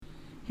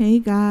Hey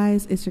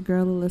guys, it's your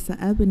girl Alyssa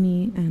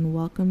Ebony, and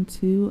welcome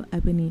to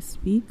Ebony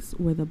Speaks,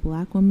 where the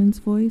Black woman's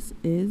voice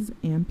is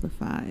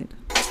amplified.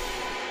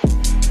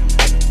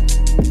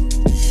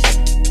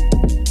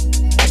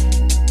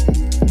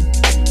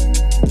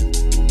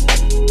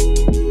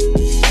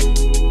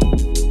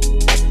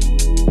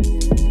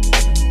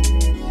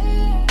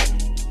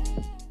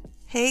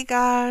 Hey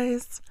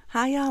guys,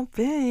 how y'all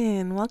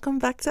been? Welcome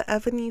back to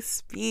Ebony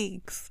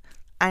Speaks.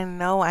 I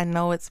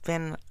know it's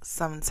been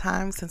some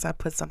time since I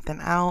put something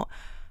out.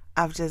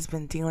 I've just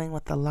been dealing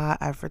with a lot.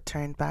 I've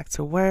returned back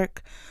to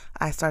work.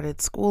 I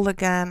started school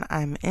again.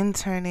 I'm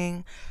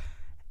interning.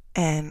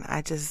 And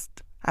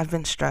I've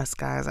been stressed,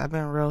 guys. I've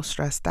been real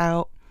stressed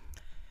out.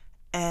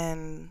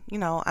 And,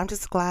 I'm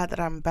just glad that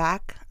I'm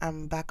back.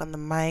 I'm back on the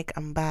mic.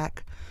 I'm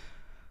back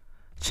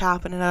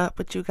chopping it up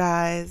with you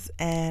guys.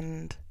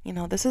 And,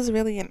 this is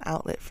really an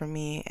outlet for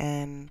me.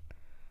 And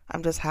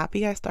I'm just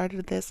happy I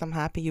started this. I'm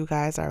happy you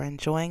guys are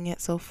enjoying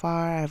it so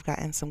far. I've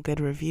gotten some good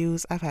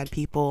reviews. I've had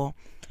people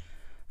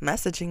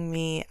messaging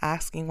me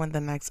asking when the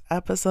next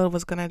episode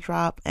was going to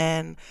drop.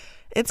 And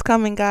it's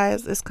coming,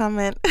 guys. It's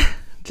coming.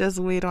 Just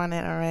wait on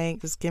it, all right?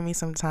 Just give me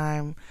some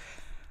time.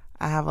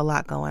 I have a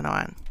lot going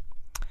on.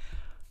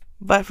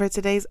 But for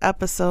today's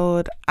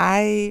episode,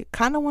 I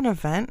kind of want to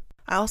vent.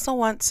 I also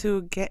want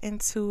to get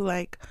into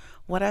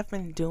what I've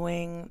been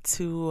doing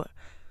to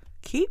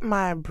keep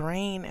my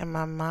brain and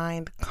my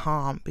mind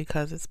calm,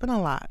 because it's been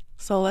a lot.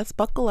 So let's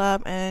buckle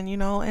up and,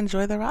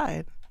 enjoy the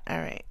ride. All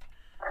right.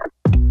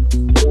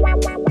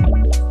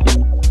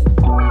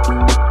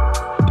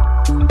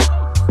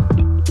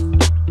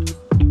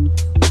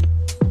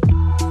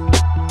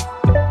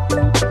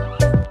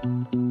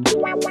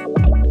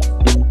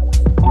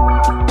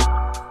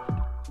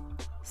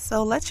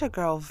 So let your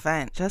girl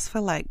vent just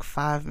for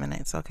 5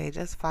 minutes, okay?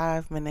 Just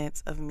 5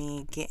 minutes of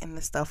me getting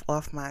the stuff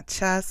off my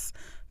chest,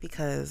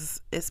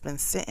 because it's been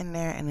sitting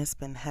there and it's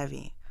been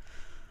heavy.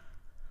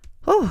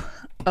 Whew.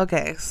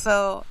 Okay,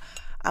 so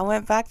I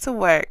went back to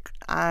work.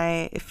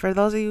 For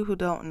those of you who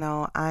don't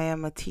know, I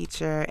am a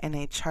teacher in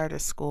a charter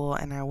school,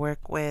 and I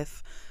work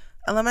with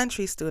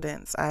elementary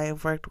students.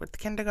 I've worked with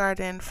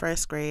kindergarten,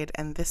 first grade,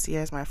 and this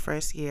year is my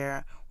first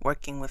year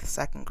working with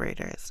second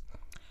graders.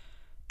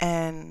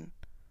 And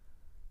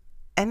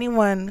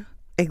anyone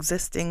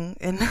existing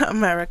in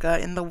America,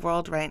 in the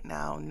world right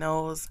now,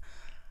 knows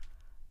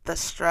the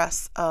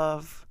stress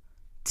of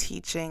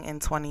teaching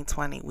in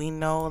 2020. We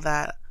know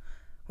that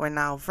we're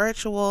now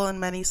virtual in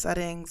many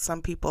settings.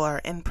 Some people are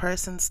in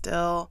person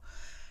still.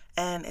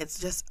 And it's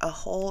just a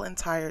whole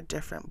entire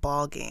different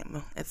ball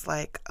game. It's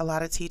like a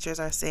lot of teachers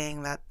are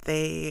saying that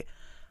they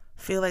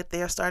feel like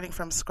they are starting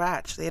from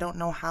scratch. They don't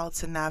know how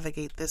to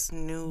navigate this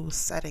new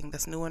setting,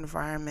 this new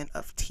environment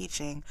of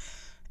teaching.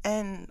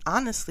 And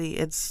honestly,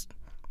 it's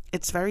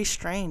very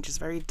strange. It's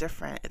very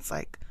different. It's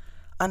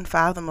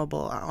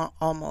unfathomable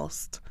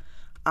almost.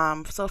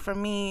 So for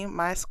me,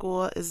 my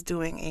school is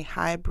doing a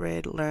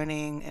hybrid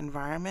learning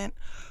environment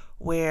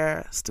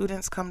where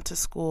students come to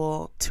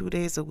school 2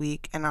 days a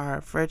week and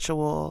are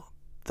virtual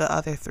the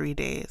other 3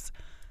 days.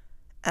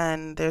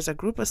 And there's a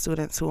group of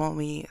students who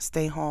only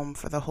stay home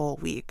for the whole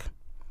week.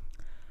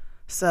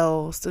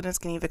 So students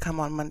can either come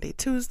on Monday,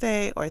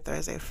 Tuesday, or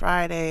Thursday,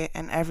 Friday,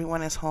 and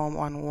everyone is home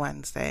on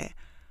Wednesday.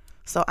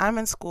 So I'm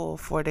in school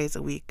 4 days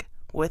a week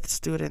with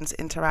students,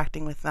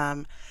 interacting with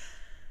them.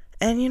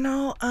 And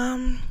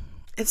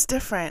it's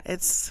different.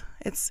 It's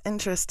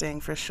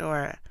interesting for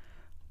sure.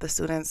 The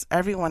students,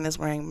 everyone is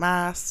wearing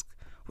masks.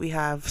 We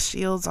have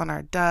shields on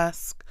our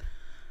desk.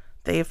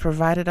 They've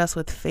provided us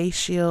with face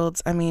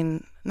shields. I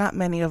mean, not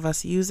many of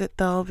us use it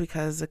though,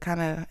 because it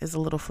kind of is a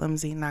little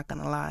flimsy, not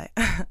gonna lie.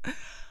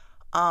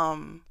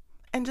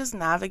 And just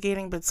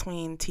navigating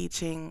between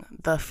teaching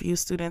the few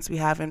students we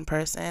have in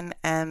person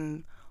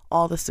and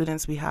all the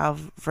students we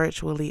have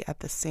virtually at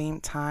the same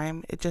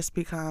time, it just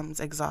becomes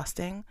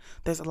exhausting.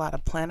 There's a lot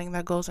of planning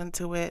that goes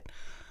into it,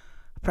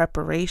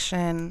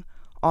 preparation,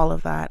 all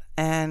of that.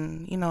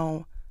 And,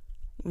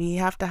 we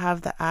have to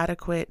have the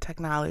adequate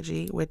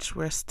technology, which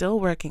we're still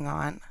working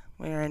on.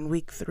 We're in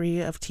week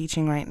 3 of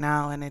teaching right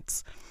now, and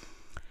it's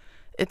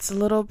a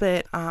little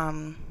bit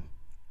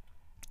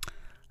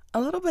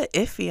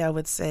iffy, I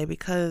would say,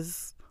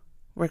 because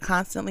we're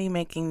constantly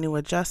making new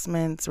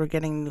adjustments. We're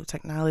getting new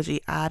technology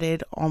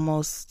added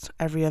almost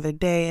every other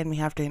day, and we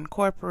have to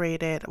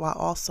incorporate it while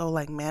also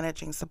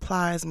managing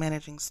supplies,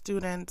 managing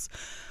students,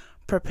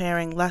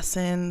 preparing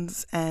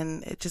lessons,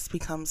 and it just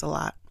becomes a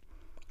lot.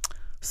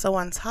 So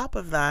on top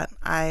of that,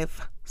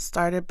 I've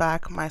started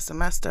back my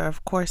semester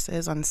of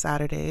courses on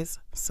Saturdays.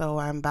 So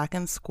I'm back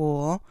in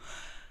school,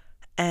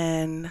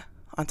 and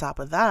on top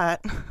of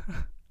that,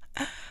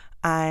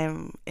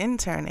 I'm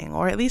interning,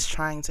 or at least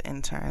trying to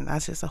intern.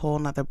 That's just a whole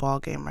nother ball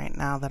game right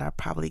now that I'll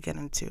probably get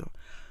into.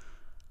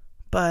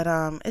 But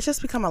it's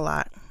just become a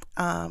lot.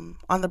 On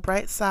the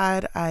bright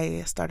side,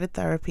 I started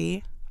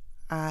therapy.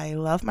 I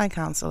love my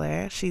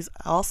counselor. She's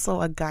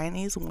also a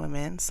Guyanese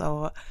woman,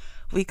 so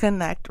we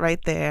connect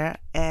right there,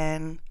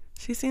 and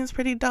she seems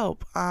pretty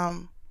dope.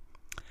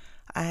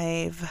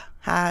 I've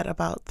had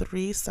about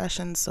 3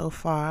 sessions so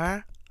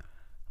far.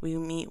 We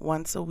meet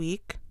once a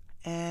week,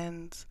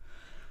 and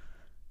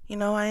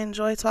I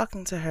enjoy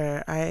talking to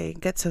her. I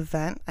get to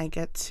vent, I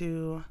get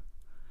to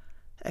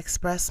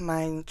express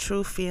my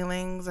true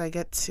feelings, I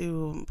get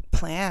to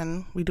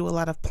plan. We do a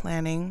lot of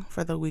planning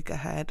for the week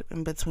ahead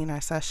in between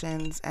our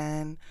sessions,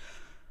 and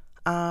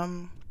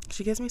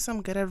she gives me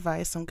some good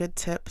advice, some good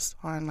tips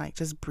on like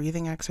just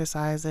breathing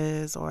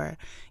exercises, or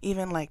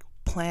even like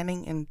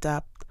planning in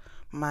depth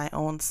my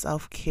own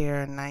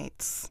self-care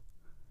nights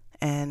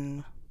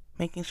and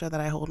making sure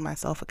that I hold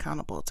myself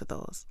accountable to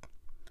those.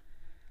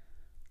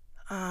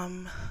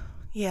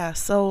 Yeah,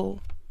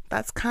 so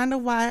that's kind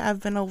of why I've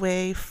been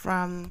away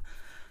from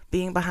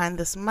being behind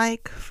this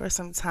mic for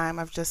some time.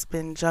 I've just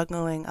been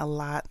juggling a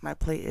lot. My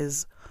plate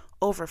is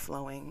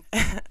overflowing.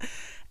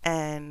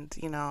 And,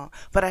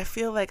 but I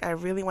feel like I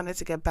really wanted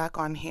to get back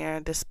on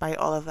here despite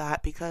all of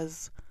that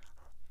because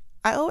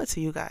I owe it to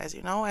you guys.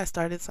 I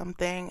started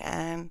something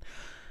and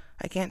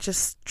I can't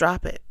just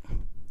drop it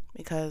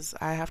because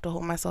I have to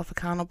hold myself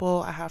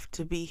accountable. I have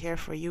to be here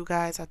for you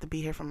guys. I have to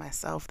be here for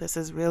myself. This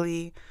is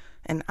really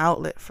an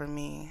outlet for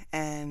me,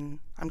 and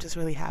I'm just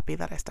really happy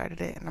that I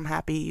started it, and I'm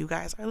happy you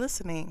guys are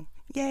listening.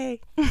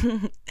 Yay!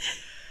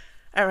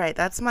 All right,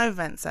 that's my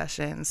vent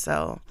session.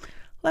 So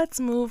let's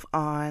move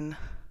on.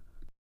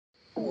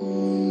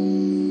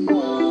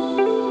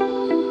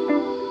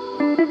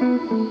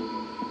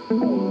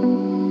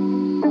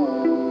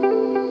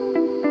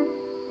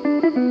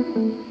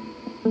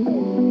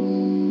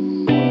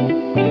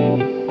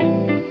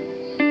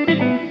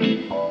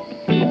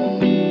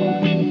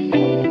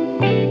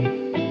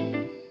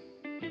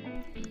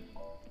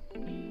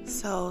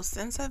 So,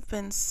 since I've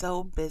been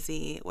so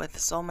busy with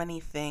so many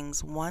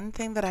things, one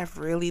thing that I've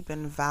really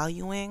been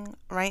valuing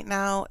right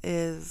now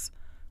is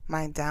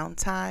my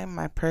downtime,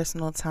 my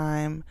personal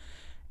time,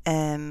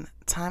 and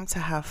time to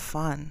have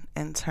fun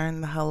and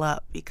turn the hell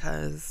up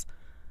because,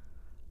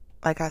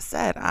 like I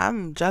said,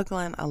 I'm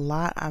juggling a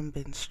lot. I've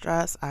been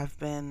stressed. I've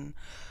been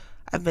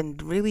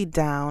really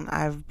down.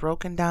 I've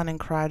broken down and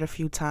cried a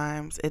few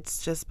times.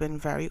 It's just been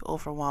very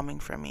overwhelming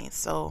for me.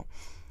 So,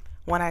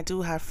 when I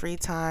do have free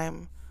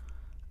time,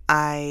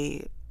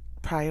 I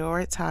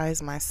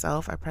prioritize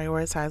myself. I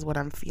prioritize what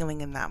I'm feeling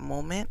in that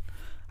moment.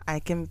 I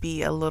can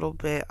be a little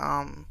bit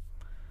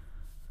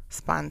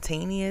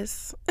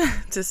spontaneous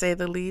to say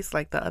the least.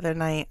 Like the other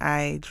night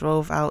I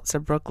drove out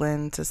to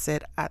Brooklyn to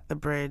sit at the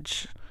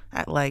bridge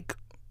at like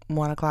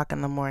 1 o'clock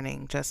in the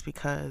morning just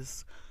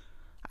because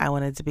I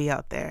wanted to be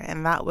out there.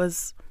 And that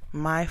was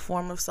my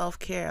form of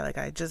self-care. Like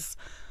I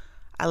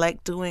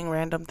like doing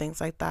random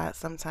things like that.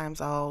 Sometimes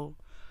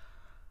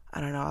I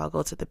don't know, I'll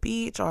go to the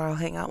beach or I'll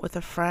hang out with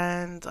a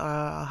friend or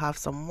I'll have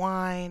some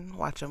wine,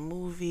 watch a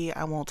movie.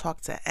 I won't talk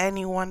to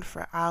anyone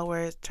for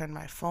hours, turn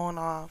my phone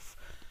off.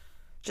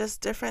 Just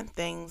different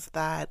things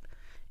that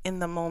in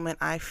the moment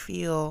I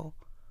feel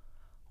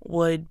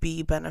would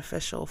be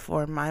beneficial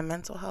for my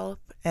mental health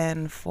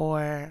and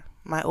for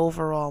my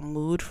overall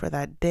mood for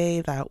that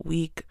day, that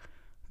week,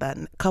 that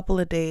couple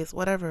of days,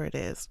 whatever it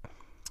is.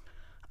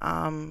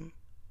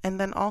 And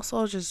then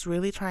also just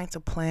really trying to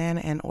plan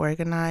and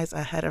organize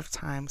ahead of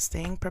time.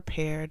 Staying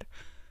prepared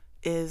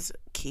is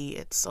key.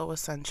 It's so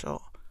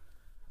essential.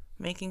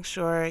 Making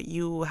sure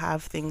you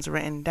have things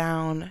written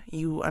down,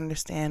 you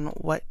understand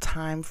what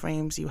time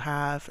frames you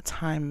have.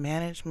 Time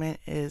management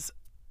is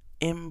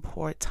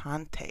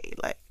importante.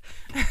 Like,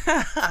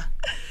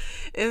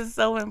 it's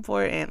so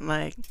important.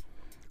 Like,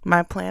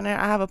 my planner,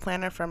 I have a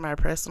planner for my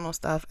personal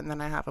stuff and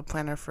then I have a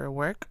planner for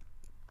work.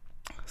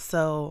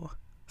 So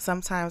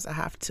sometimes I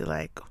have to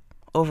like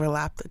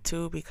overlap the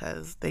two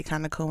because they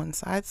kind of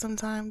coincide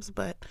sometimes,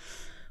 but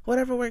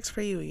whatever works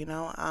for you,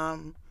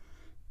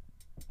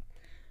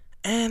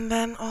 And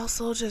then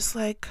also just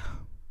like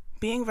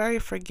being very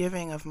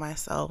forgiving of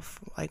myself,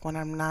 like when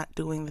I'm not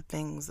doing the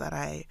things that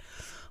I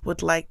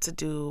would like to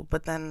do,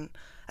 but then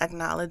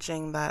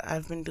acknowledging that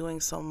I've been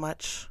doing so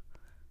much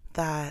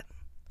that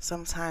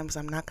sometimes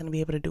I'm not going to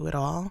be able to do it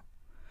all.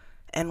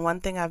 And one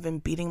thing I've been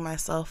beating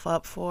myself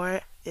up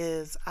for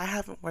is I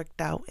haven't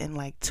worked out in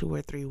like 2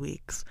 or 3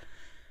 weeks.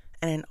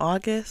 And in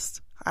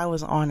August, I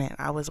was on it.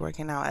 I was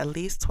working out at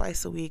least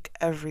twice a week,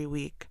 every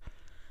week.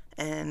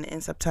 And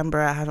in September,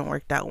 I haven't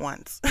worked out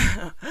once.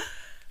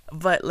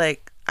 But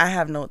like, I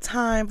have no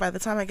time. By the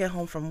time I get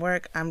home from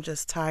work, I'm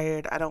just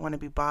tired. I don't want to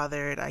be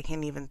bothered. I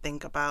can't even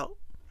think about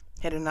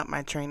hitting up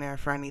my trainer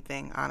for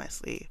anything,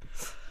 honestly.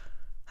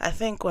 I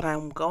think what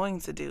I'm going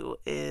to do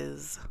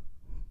is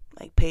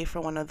like pay for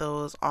one of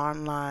those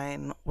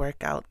online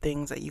workout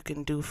things that you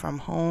can do from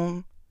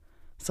home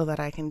so that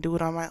I can do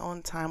it on my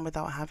own time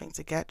without having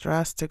to get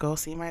dressed to go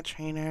see my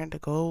trainer, to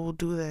go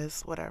do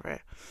this,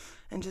 whatever.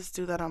 And just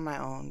do that on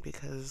my own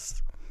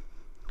because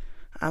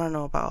I don't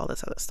know about all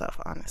this other stuff,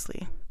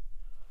 honestly.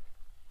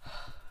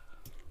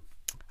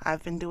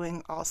 I've been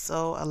doing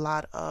also a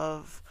lot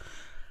of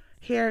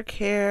hair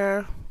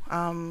care,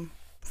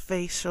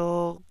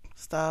 facial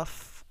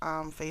stuff,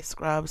 face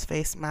scrubs,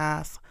 face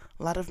masks,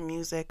 a lot of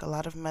music, a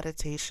lot of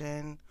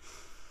meditation.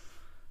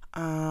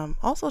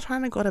 Also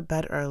trying to go to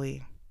bed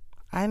early.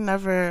 I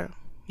never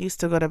used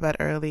to go to bed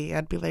early.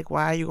 I'd be like,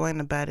 why are you going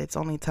to bed? It's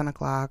only 10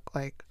 o'clock.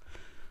 Like,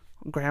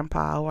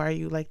 grandpa, why are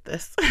you like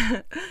this?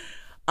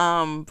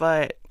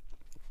 But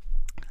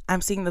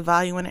I'm seeing the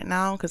value in it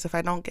now because if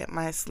I don't get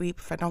my sleep,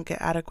 if I don't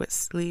get adequate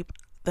sleep,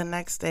 the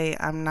next day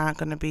I'm not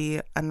going to be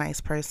a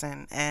nice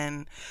person.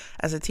 And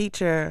as a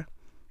teacher,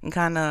 you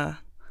kind of,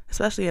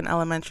 especially an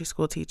elementary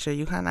school teacher,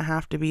 you kind of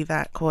have to be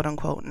that quote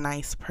unquote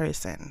nice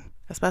person,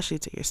 especially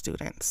to your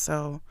students.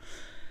 So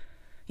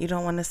you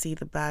don't want to see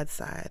the bad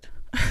side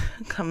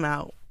come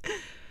out.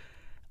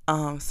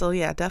 So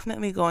yeah,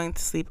 definitely going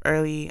to sleep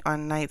early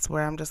on nights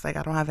where I'm just like,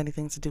 I don't have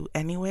anything to do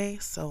anyway.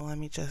 So let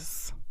me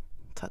just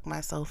tuck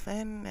myself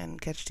in and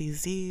catch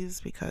these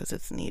Z's because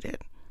it's needed.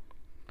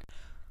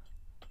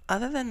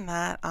 Other than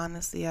that,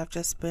 honestly, I've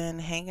just been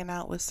hanging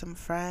out with some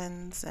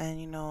friends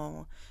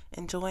and,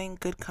 enjoying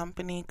good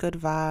company, good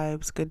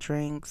vibes, good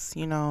drinks,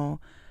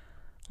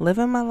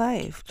 living my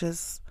life.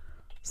 Just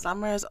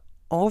summer is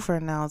over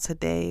now.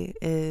 Today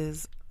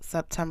is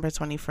September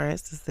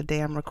 21st. Is the day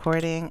I'm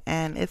recording,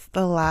 and it's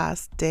the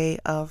last day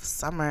of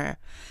summer.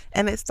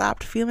 And it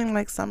stopped feeling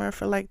like summer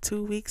for like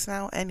 2 weeks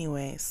now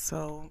anyway.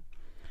 So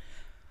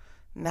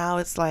now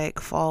it's like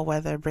fall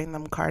weather. Bring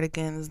them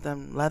cardigans,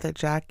 them leather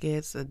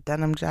jackets, the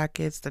denim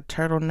jackets, the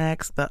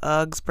turtlenecks, the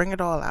Uggs. Bring it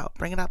all out.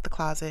 Bring it out the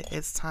closet.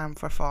 It's time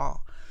for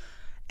fall.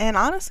 And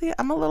honestly,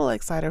 I'm a little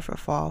excited for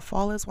fall.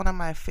 Fall is one of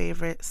my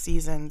favorite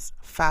seasons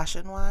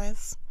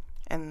fashion-wise,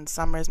 and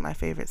summer is my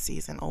favorite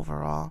season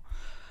overall.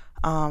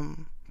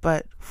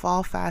 But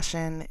fall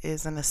fashion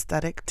is an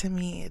aesthetic to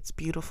me. It's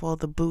beautiful.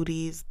 The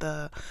booties,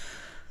 the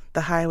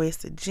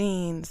high-waisted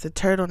jeans, the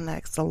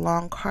turtlenecks, the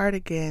long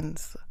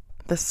cardigans,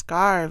 the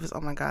scarves.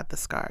 Oh my God, the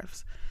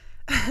scarves.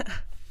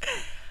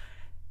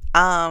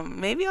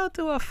 Maybe I'll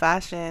do a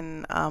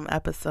fashion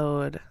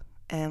episode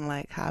and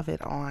like have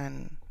it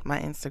on my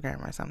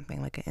Instagram or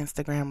something, like an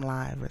Instagram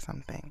live or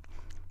something.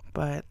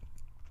 But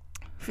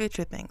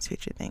future things,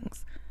 future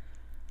things.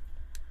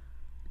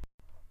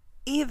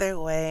 Either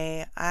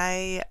way,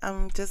 I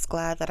am just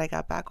glad that I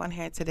got back on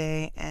here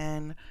today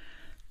and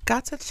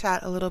got to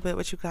chat a little bit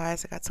with you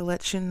guys. I got to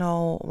let you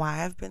know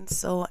why I've been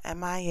so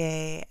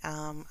MIA.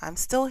 I'm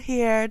still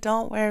here.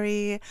 Don't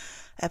worry.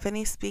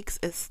 Ebony Speaks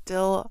is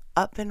still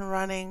up and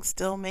running,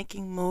 still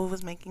making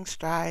moves, making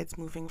strides,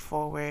 moving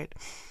forward.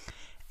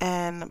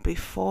 And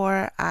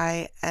before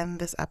I end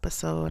this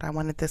episode, I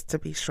wanted this to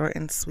be short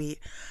and sweet.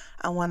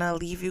 I want to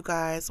leave you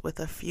guys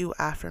with a few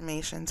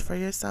affirmations for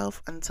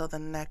yourself until the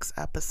next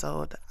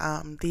episode.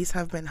 These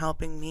have been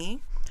helping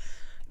me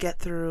get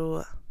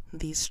through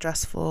these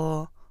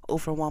stressful,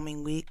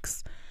 overwhelming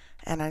weeks,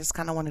 and I just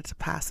kind of wanted to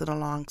pass it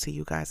along to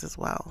you guys as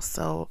well.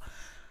 So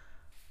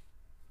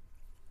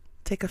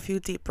take a few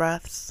deep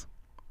breaths,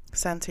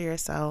 center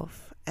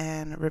yourself,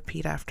 and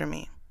repeat after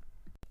me.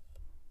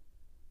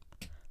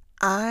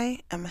 I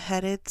am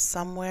headed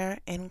somewhere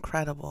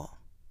incredible.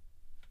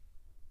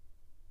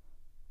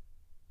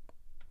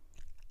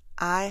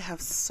 I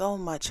have so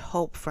much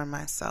hope for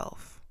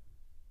myself.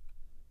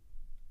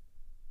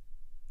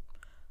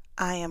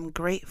 I am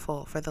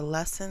grateful for the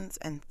lessons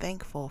and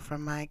thankful for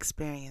my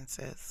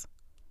experiences.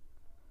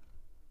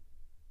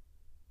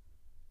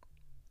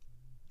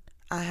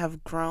 I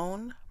have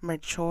grown,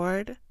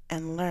 matured,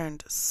 and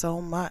learned so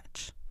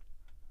much.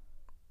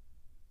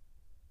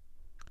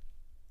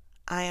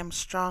 I am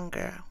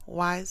stronger,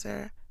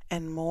 wiser,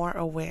 and more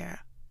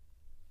aware.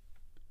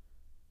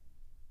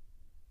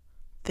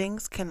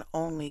 Things can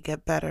only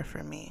get better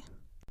for me.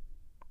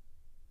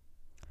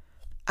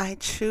 I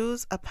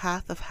choose a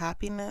path of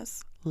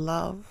happiness,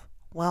 love,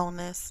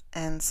 wellness,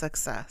 and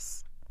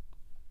success.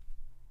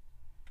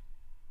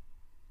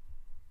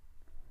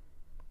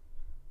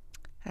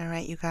 All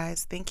right, you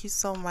guys, thank you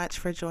so much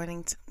for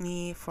joining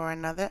me for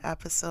another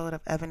episode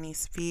of Ebony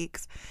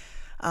Speaks.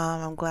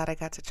 I'm glad I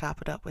got to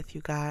chop it up with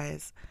you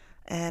guys.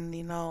 And,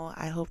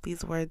 I hope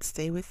these words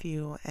stay with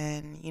you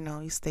and,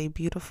 you stay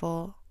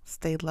beautiful,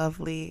 stay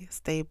lovely,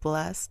 stay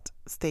blessed,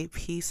 stay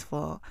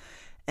peaceful,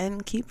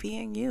 and keep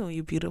being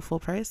you beautiful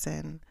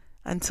person.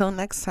 Until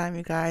next time,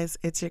 you guys,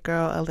 it's your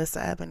girl,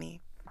 Alyssa Ebony.